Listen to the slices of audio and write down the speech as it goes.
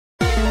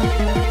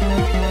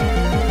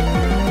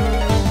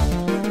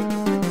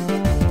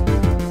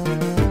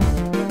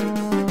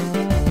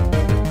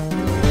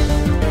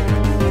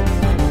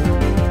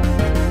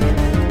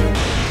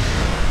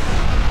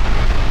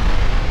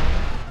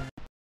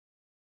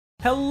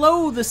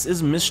Hello, this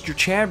is Mr.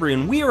 Chabry,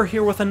 and we are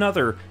here with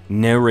another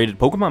narrated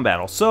Pokemon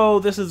battle. So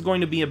this is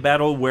going to be a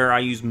battle where I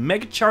use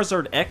Mega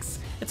Charizard X.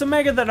 It's a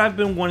Mega that I've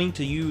been wanting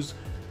to use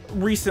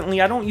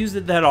recently. I don't use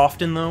it that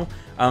often though,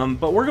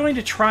 but we're going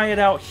to try it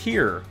out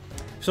here.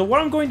 So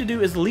what I'm going to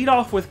do is lead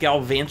off with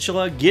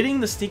Galvantula. Getting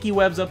the sticky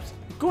webs up is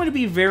going to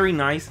be very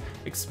nice,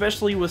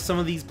 especially with some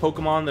of these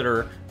Pokemon that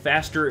are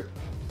faster,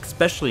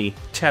 especially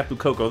Tapu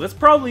Koko. That's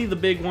probably the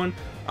big one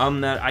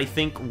that I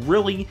think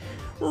really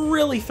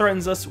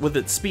threatens us with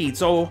its speed.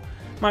 So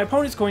my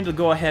opponent's going to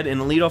go ahead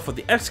and lead off with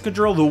the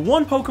Excadrill, the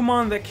one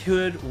Pokemon that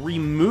could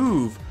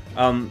remove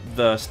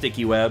the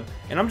Sticky Web,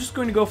 and I'm just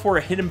going to go for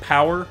a Hidden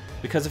Power,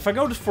 because if I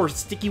go just for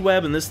Sticky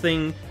Web and this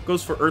thing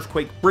goes for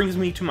Earthquake, brings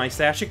me to my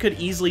Sash, it could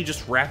easily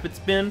just Rapid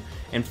Spin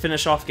and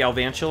finish off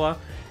Galvantula,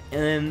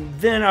 and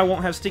then I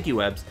won't have Sticky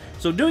Webs.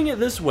 So doing it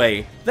this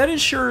way, that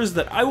ensures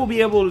that I will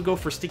be able to go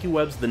for Sticky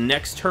Webs the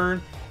next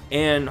turn,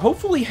 and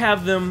hopefully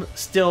have them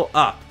still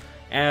up,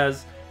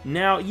 as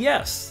now,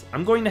 yes,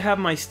 I'm going to have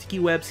my Sticky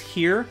Webs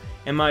here,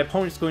 and my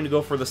opponent's going to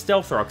go for the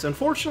Stealth Rocks.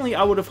 Unfortunately,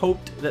 I would have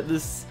hoped that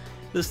this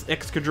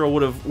Excadrill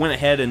would have went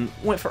ahead and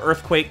went for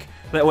Earthquake.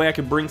 That way I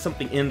could bring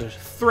something in to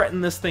threaten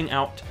this thing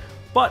out.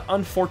 But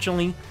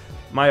unfortunately,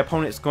 my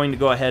opponent's going to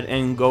go ahead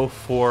and go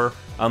for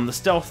the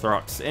Stealth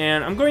Rocks.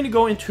 And I'm going to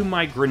go into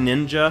my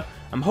Greninja.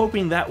 I'm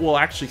hoping that will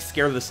actually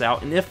scare this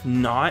out, and if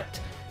not,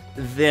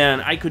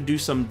 then I could do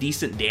some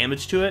decent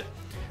damage to it.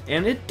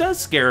 And it does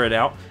scare it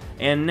out.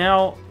 And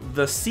now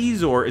the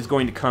Scizor is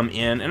going to come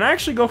in, and I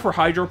actually go for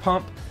Hydro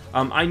Pump.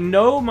 I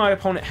know my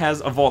opponent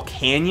has a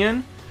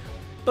Volcanion,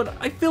 but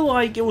I feel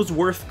like it was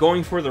worth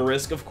going for the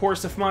risk. Of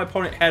course, if my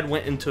opponent had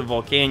went into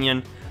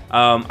Volcanion,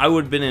 I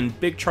would have been in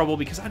big trouble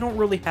because I don't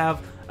really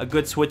have a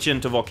good switch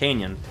into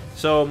Volcanion.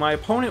 So my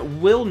opponent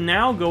will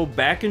now go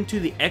back into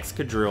the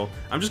Excadrill.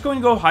 I'm just going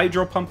to go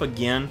Hydro Pump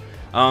again,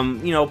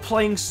 you know,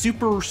 playing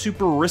super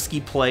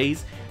risky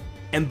plays,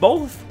 and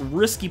both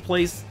risky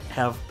plays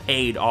have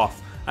paid off.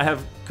 I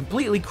have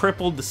completely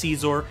crippled the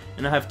Scizor,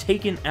 and I have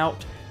taken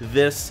out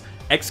this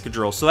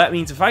Excadrill. So that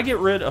means if I get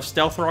rid of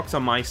Stealth Rocks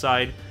on my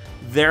side,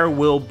 there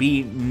will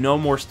be no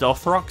more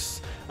Stealth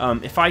Rocks.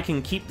 If I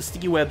can keep the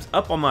Sticky Webs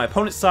up on my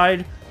opponent's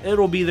side,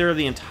 it'll be there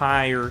the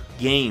entire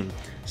game.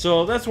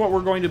 So that's what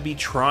we're going to be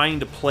trying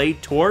to play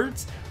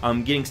towards,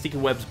 getting Sticky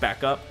Webs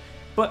back up,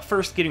 but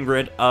first getting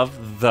rid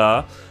of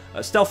the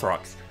Stealth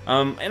Rocks.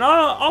 And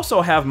I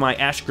also have my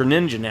Ash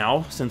Greninja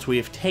now, since we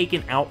have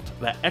taken out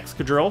that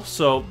Excadrill,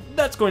 so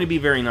that's going to be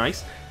very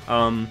nice.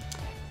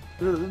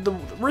 The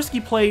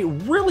risky play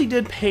really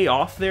did pay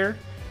off there.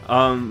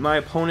 My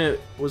opponent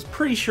was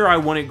pretty sure I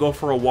wouldn't go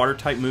for a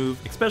Water-type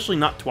move, especially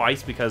not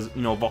twice because,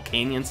 you know,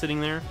 Volcanion sitting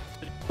there.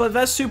 But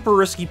that super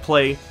risky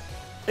play,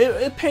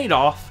 it paid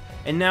off,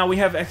 and now we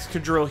have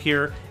Excadrill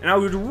here, and I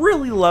would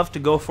really love to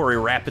go for a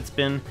Rapid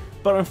Spin,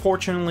 but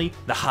unfortunately,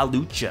 the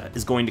Hawlucha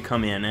is going to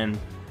come in, and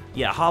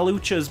yeah,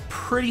 Hawlucha is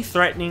pretty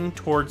threatening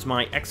towards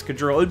my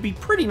Excadrill. It would be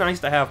pretty nice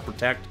to have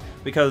Protect,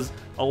 because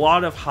a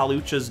lot of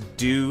Hawluchas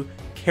do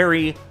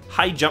carry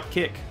high jump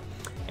kick.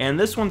 And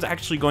this one's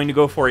actually going to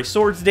go for a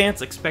Swords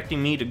Dance,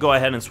 expecting me to go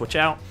ahead and switch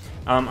out.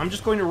 I'm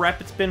just going to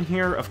Rapid Spin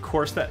here. Of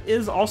course, that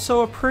is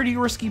also a pretty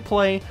risky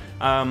play.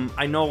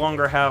 I no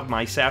longer have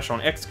my Sash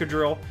on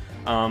Excadrill.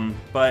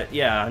 But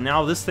yeah,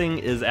 now this thing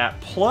is at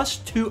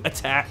 +2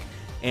 attack,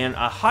 and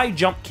a high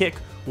jump kick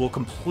will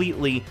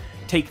completely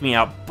take me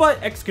out, but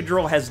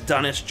Excadrill has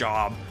done its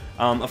job.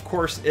 Of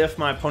course, if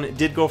my opponent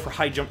did go for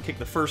high jump kick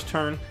the first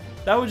turn,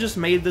 that would just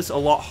made this a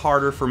lot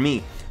harder for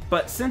me.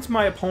 But since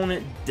my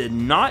opponent did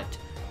not,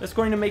 that's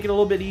going to make it a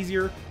little bit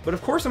easier. But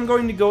of course, I'm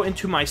going to go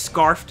into my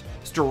Scarfed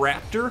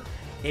Staraptor,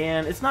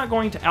 and it's not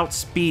going to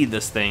outspeed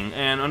this thing.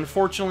 And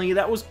unfortunately,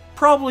 that was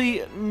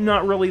probably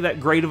not really that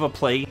great of a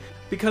play,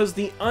 because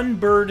the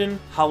Unburdened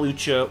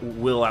Hawlucha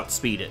will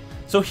outspeed it.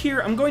 So here,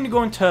 I'm going to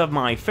go into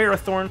my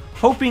Ferrothorn,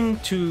 hoping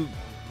to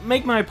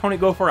make my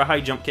opponent go for a high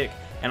jump kick,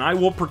 and I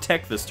will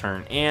protect this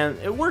turn. And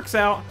it works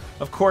out.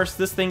 Of course,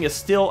 this thing is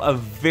still a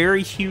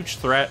very huge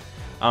threat.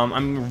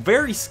 I'm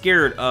very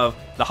scared of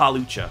the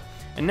Hawlucha.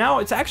 And now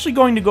it's actually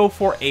going to go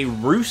for a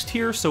Roost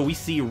here, so we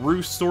see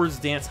Roost, Swords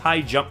Dance,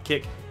 high jump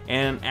kick,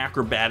 and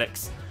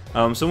Acrobatics.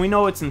 So we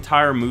know its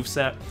entire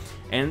moveset,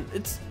 and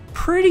it's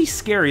pretty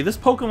scary. This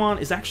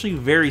Pokemon is actually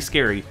very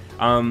scary.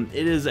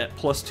 It is at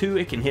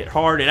 +2, it can hit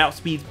hard, it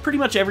outspeeds pretty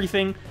much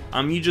everything.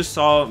 You just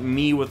saw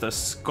me with a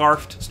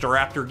Scarfed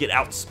Staraptor get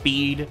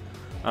outspeed.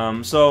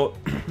 So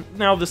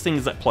now this thing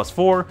is at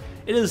 +4.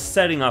 It is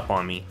setting up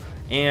on me,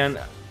 and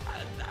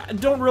I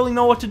don't really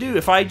know what to do.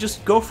 If I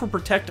just go for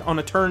Protect on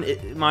a turn,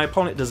 my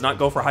opponent does not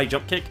go for high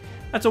jump kick.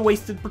 That's a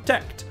wasted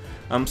Protect.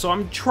 So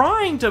I'm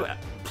trying to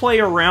play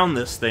around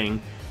this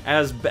thing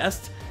as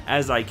best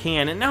as I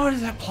can, and now it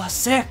is at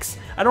 +6.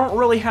 I don't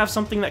really have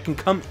something that can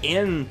come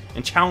in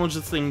and challenge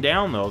this thing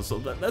down though, so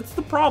that's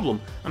the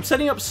problem. I'm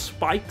setting up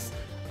spikes.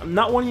 I'm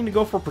not wanting to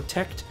go for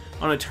Protect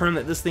on a turn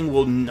that this thing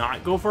will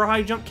not go for a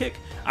high jump kick.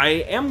 I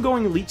am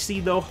going Leech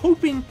Seed though,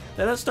 hoping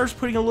that starts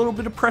putting a little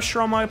bit of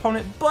pressure on my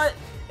opponent, but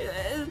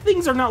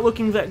things are not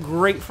looking that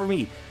great for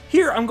me.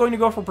 here I'm going to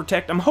go for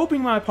Protect. I'm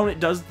hoping my opponent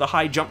does the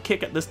high jump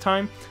kick at this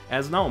time,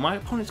 as no, my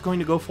opponent's going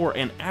to go for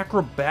an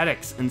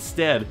Acrobatics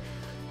instead.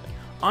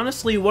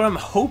 Honestly, what I'm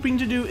hoping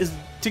to do is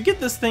to get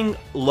this thing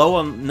low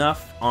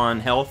enough on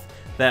health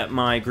that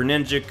my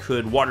Greninja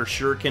could Water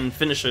Shuriken,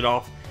 finish it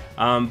off.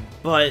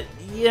 But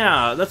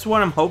yeah, that's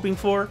what I'm hoping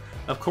for.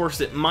 Of course,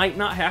 it might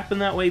not happen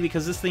that way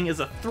because this thing is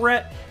a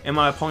threat, and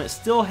my opponent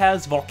still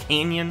has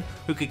Volcanion,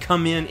 who could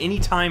come in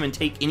anytime and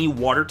take any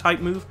water-type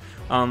move.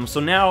 So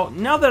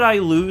now that I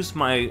lose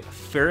my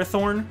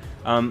Ferrothorn,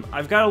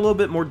 I've got a little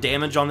bit more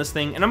damage on this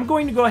thing, and I'm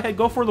going to go ahead,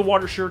 go for the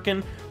Water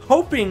Shuriken,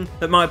 hoping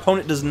that my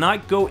opponent does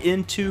not go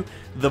into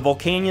the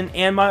Volcanion,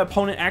 and my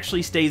opponent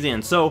actually stays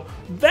in. So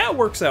that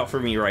works out for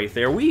me right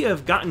there. We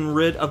have gotten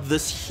rid of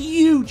this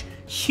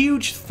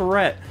huge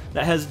threat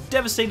that has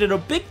devastated a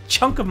big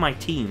chunk of my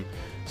team.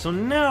 So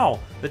now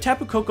the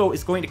Tapu Koko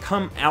is going to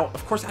come out.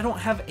 Of course, I don't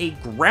have a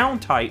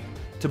ground type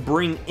to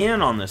bring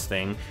in on this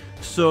thing,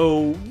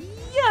 so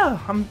yeah,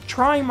 I'm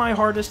trying my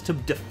hardest to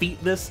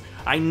defeat this.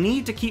 I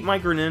need to keep my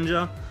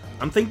Greninja.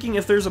 I'm thinking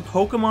if there's a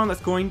Pokemon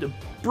that's going to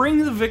bring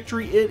the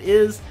victory, it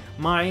is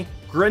my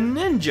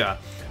Greninja.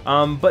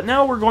 But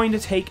now we're going to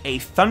take a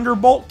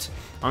Thunderbolt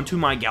onto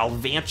my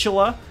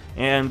Galvantula,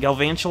 and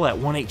Galvantula at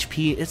 1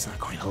 HP, it's not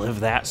going to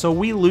live that, so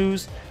we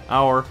lose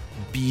our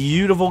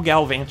beautiful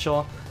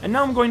Galvantula. And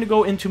now I'm going to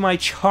go into my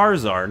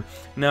Charizard.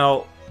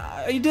 Now,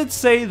 I did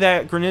say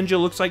that Greninja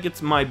looks like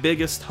it's my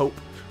biggest hope,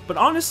 but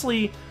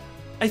honestly,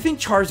 I think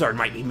Charizard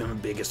might be my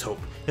biggest hope.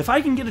 If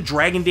I can get a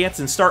Dragon Dance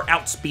and start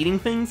outspeeding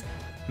things,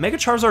 Mega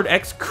Charizard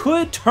X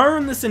could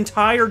turn this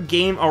entire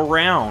game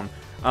around.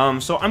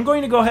 So I'm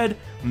going to go ahead,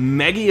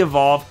 Mega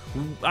Evolve.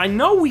 I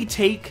know we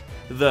take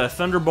the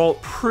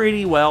Thunderbolt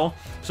pretty well,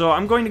 so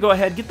I'm going to go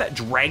ahead, get that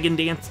Dragon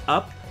Dance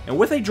up, and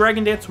with a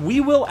Dragon Dance,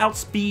 we will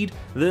outspeed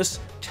this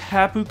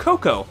Tapu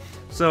Koko.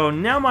 So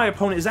now my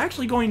opponent is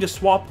actually going to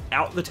swap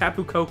out the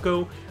Tapu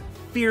Koko,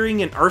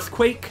 fearing an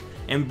Earthquake,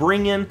 and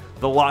bring in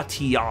the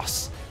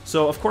Latias.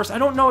 So of course, I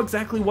don't know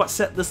exactly what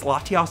set this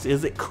Latias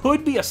is. It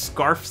could be a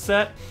Scarf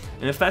set,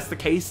 and if that's the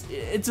case,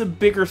 it's a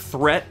bigger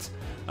threat.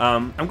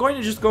 I'm going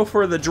to just go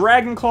for the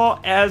Dragon Claw,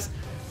 as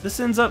this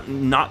ends up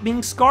not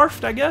being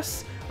Scarfed, I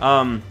guess.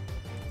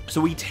 So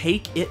we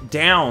take it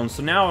down.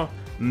 So now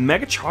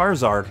Mega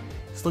Charizard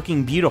is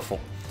looking beautiful.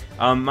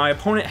 My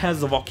opponent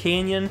has the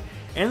Volcanion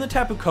and the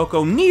Tapu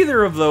Koko.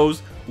 Neither of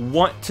those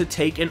want to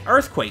take an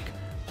Earthquake.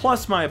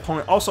 Plus, my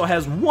opponent also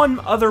has one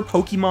other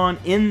Pokemon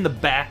in the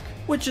back,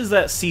 which is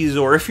that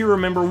Scizor. If you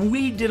remember,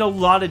 we did a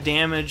lot of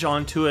damage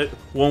onto it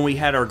when we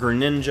had our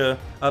Greninja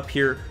up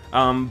here.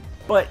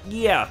 But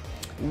yeah,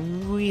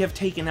 we have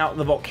taken out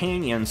the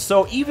Volcanion.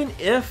 So even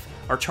if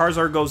our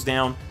Charizard goes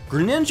down,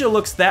 Greninja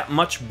looks that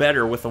much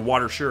better with the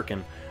Water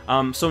Shuriken.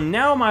 So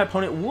now my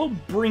opponent will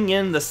bring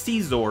in the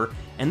Scizor,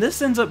 and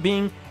this ends up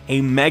being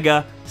a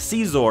Mega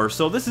Scizor.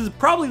 So this is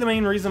probably the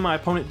main reason my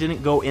opponent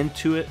didn't go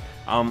into it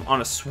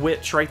on a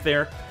switch right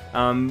there.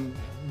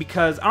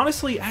 Because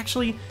honestly,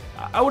 actually,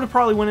 I would have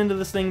probably went into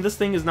this thing. This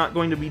thing is not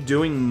going to be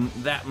doing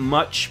that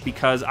much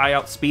because I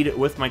outspeed it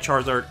with my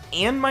Charizard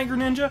and my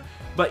Greninja.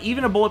 But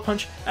even a Bullet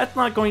Punch, that's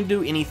not going to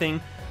do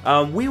anything.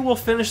 We will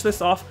finish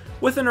this off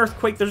with an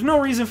Earthquake. There's no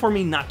reason for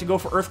me not to go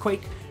for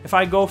Earthquake. If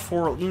I go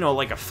for, you know,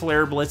 like a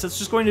Flare Blitz, it's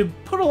just going to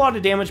put a lot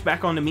of damage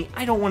back onto me.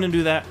 I don't want to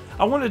do that.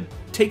 I want to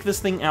take this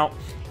thing out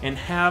and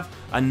have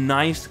a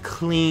nice,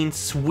 clean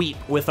sweep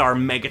with our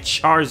Mega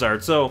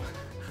Charizard.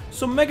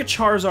 So Mega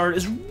Charizard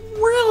is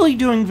really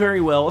doing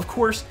very well. Of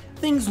course,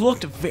 things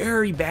looked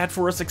very bad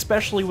for us,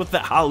 especially with the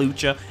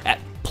Hawlucha at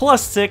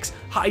 +6,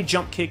 high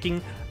jump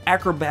kicking,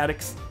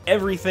 acrobatics,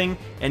 everything,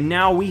 and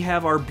now we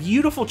have our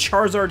beautiful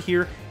Charizard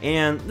here,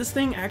 and this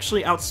thing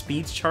actually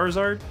outspeeds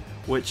Charizard,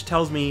 which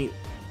tells me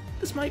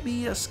this might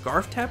be a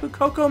Scarf Tapu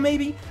Koko,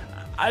 maybe?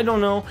 I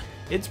don't know.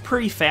 It's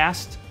pretty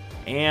fast,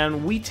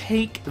 and we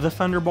take the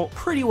Thunderbolt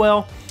pretty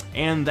well,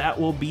 and that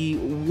will be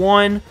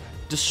one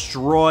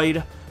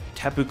destroyed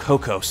Tapu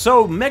Koko.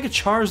 So Mega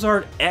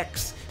Charizard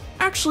X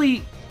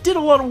actually did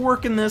a lot of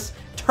work in this,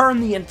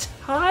 turned the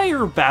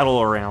entire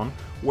battle around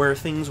where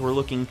things were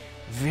looking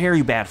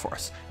very bad for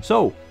us.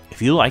 So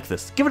if you like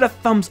this, give it a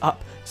thumbs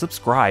up,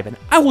 subscribe, and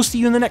I will see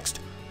you in the next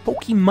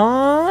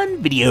Pokemon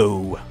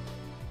video.